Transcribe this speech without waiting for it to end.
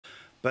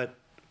But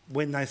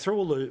when they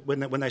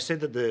when they said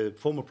that the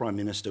former Prime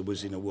Minister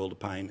was in a world of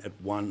pain at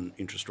one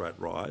interest rate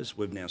rise,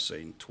 we've now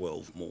seen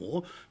 12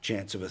 more,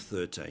 chance of a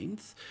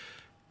 13th.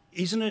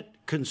 Isn't it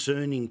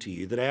concerning to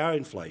you that our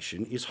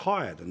inflation is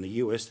higher than the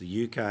US,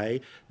 the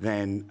UK,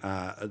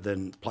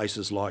 than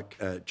places like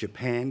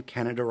Japan,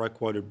 Canada I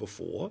quoted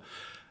before?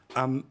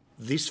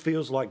 This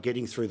feels like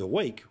getting through the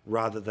week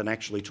rather than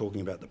actually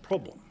talking about the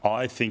problem.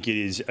 I think it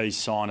is a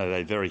sign of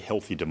a very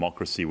healthy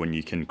democracy when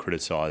you can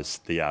criticise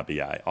the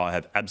RBA. I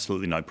have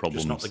absolutely no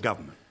problems. Just not the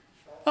government.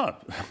 Oh,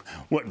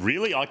 what,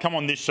 really? I come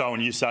on this show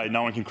and you say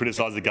no one can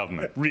criticise the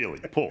government. Really,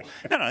 Paul?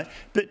 No.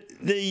 But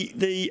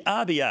the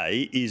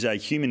RBA is a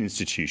human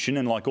institution,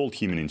 and like all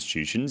human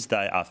institutions,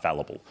 they are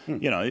fallible.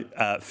 You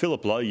know,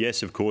 Philip Lowe,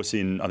 yes, of course, I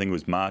think it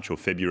was March or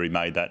February,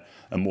 made that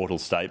immortal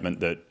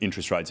statement that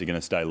interest rates are going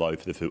to stay low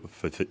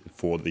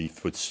for the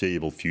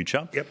foreseeable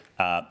future.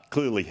 Yep.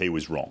 Clearly, he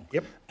was wrong.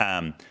 Yep.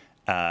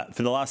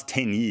 For the last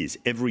 10 years,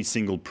 every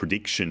single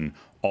prediction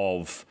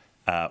of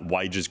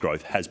wages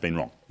growth has been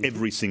wrong.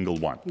 Every single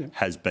one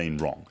has been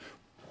wrong.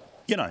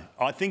 You know,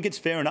 I think it's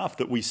fair enough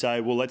that we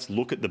say, well, let's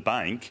look at the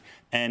bank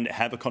and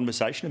have a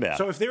conversation about it.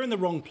 So if they're in the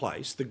wrong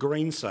place, the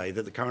Greens say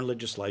that the current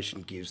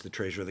legislation gives the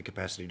Treasurer the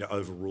capacity to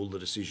overrule the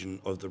decision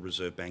of the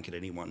Reserve Bank at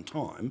any one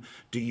time.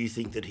 Do you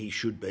think that he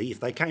should be, if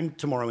they came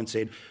tomorrow and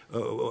said,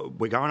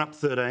 we're going up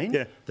 13,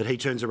 that he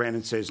turns around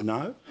and says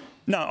no?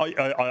 No,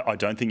 I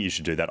don't think you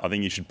should do that. I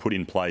think you should put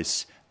in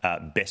place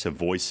better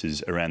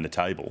voices around the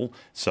table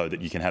so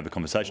that you can have a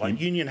conversation. Like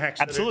union hacks.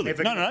 Absolutely.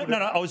 No.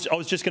 I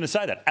was just going to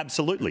say that.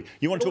 Absolutely.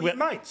 You want to talk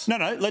about mates? No.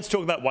 Let's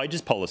talk about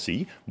wages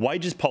policy.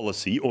 Wages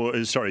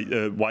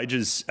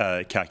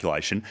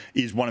calculation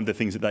is one of the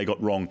things that they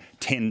got wrong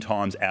 10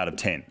 times out of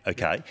 10.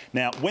 Okay.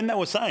 Now, when they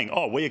were saying,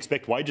 "Oh, we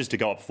expect wages to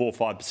go up 4 or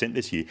 5%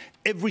 this year,"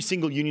 every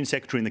single union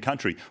secretary in the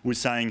country was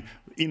saying,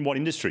 in what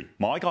industry?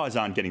 My guys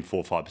aren't getting 4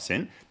 or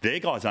 5%. Their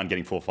guys aren't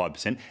getting 4 or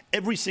 5%.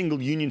 Every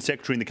single union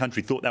secretary in the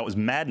country thought that was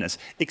madness,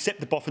 except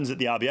the boffins at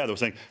the RBA. They were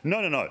saying,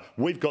 no,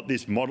 we've got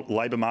this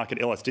labour market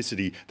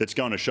elasticity that's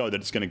going to show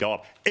that it's going to go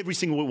up. Every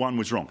single one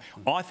was wrong.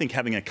 I think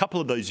having a couple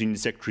of those union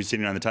secretaries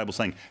sitting around the table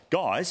saying,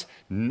 guys,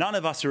 none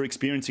of us are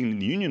experiencing in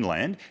the union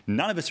land,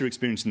 none of us are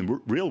experiencing the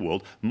real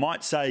world,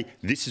 might say,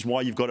 this is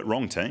why you've got it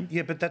wrong, team.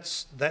 Yeah, but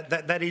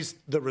that is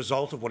the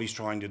result of what he's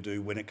trying to do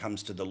when it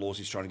comes to the laws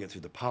he's trying to get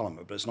through the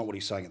Parliament, but it's not what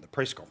he's saying at the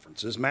press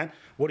conferences. Matt,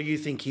 what do you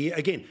think here?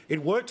 Again,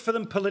 it worked for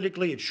them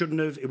politically. It shouldn't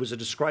have. It was a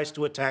disgrace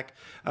to attack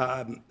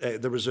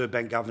the Reserve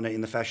Bank governor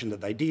in the fashion that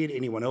they did.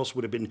 Anyone else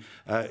would have been,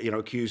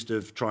 accused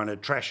of trying to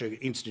trash an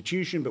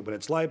institution, but when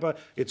it's Labor,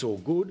 it's all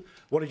good.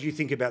 What did you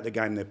think about the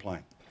game they're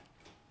playing?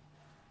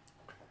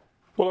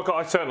 Well, look,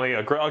 I certainly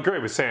agree. I agree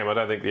with Sam. I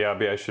don't think the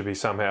RBA should be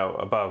somehow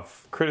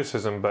above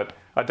criticism, but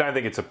I don't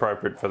think it's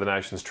appropriate for the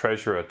nation's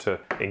Treasurer to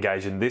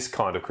engage in this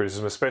kind of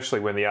criticism, especially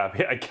when the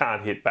RBA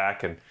can't hit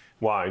back and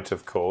won't,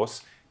 of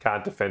course,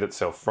 can't defend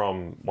itself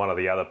from one of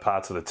the other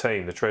parts of the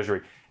team, the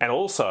Treasury. And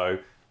also,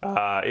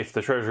 if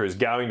the Treasurer is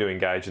going to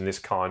engage in this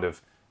kind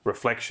of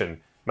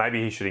reflection,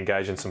 maybe he should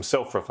engage in some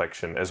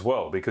self-reflection as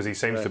well, because he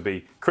seems to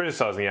be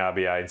criticising the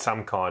RBA in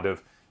some kind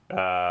of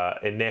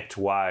inept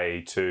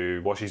way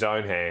to wash his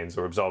own hands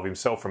or absolve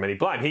himself from any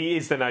blame. He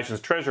is the nation's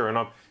Treasurer, and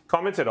I've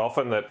commented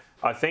often that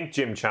I think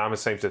Jim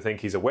Chalmers seems to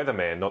think he's a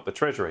weatherman, not the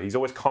Treasurer. He's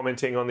always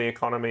commenting on the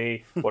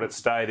economy, what its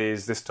state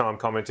is, this time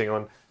commenting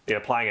on,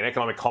 playing an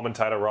economic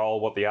commentator role,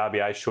 what the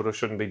RBA should or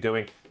shouldn't be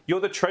doing. You're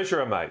the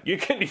Treasurer, mate. You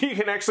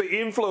can actually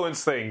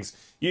influence things.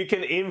 You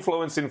can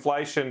influence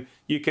inflation.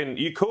 You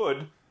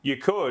could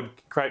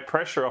create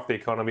pressure off the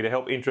economy to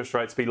help interest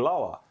rates be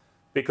lower.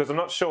 Because I'm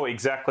not sure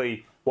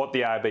exactly what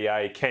the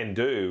RBA can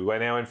do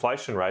when our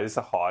inflation rate is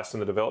the highest in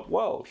the developed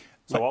world.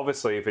 So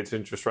obviously, if its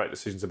interest rate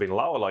decisions have been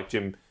lower, like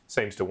Jim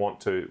seems to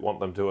want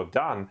them to have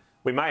done,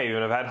 we may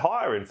even have had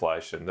higher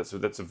inflation. That's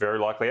a very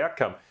likely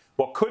outcome.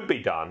 What could be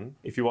done,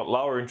 if you want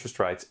lower interest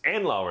rates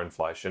and lower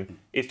inflation,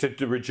 is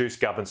to reduce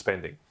government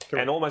spending.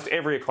 Correct. And almost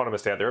every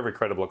economist out there, every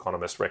credible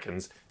economist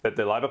reckons that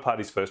the Labor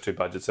Party's first two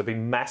budgets have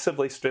been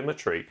massively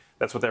stimulatory.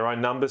 That's what their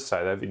own numbers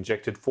say. They've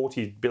injected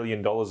 $40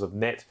 billion of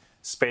net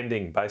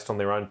spending based on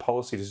their own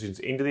policy decisions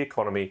into the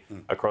economy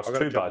across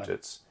two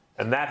budgets.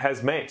 And that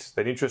has meant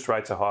that interest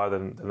rates are higher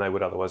than they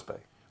would otherwise be.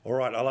 All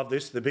right, I love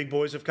this. The big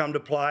boys have come to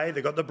play.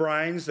 They've got the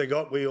brains. I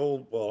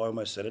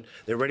almost said it.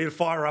 They're ready to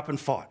fire up and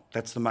fight.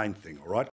 That's the main thing, all right?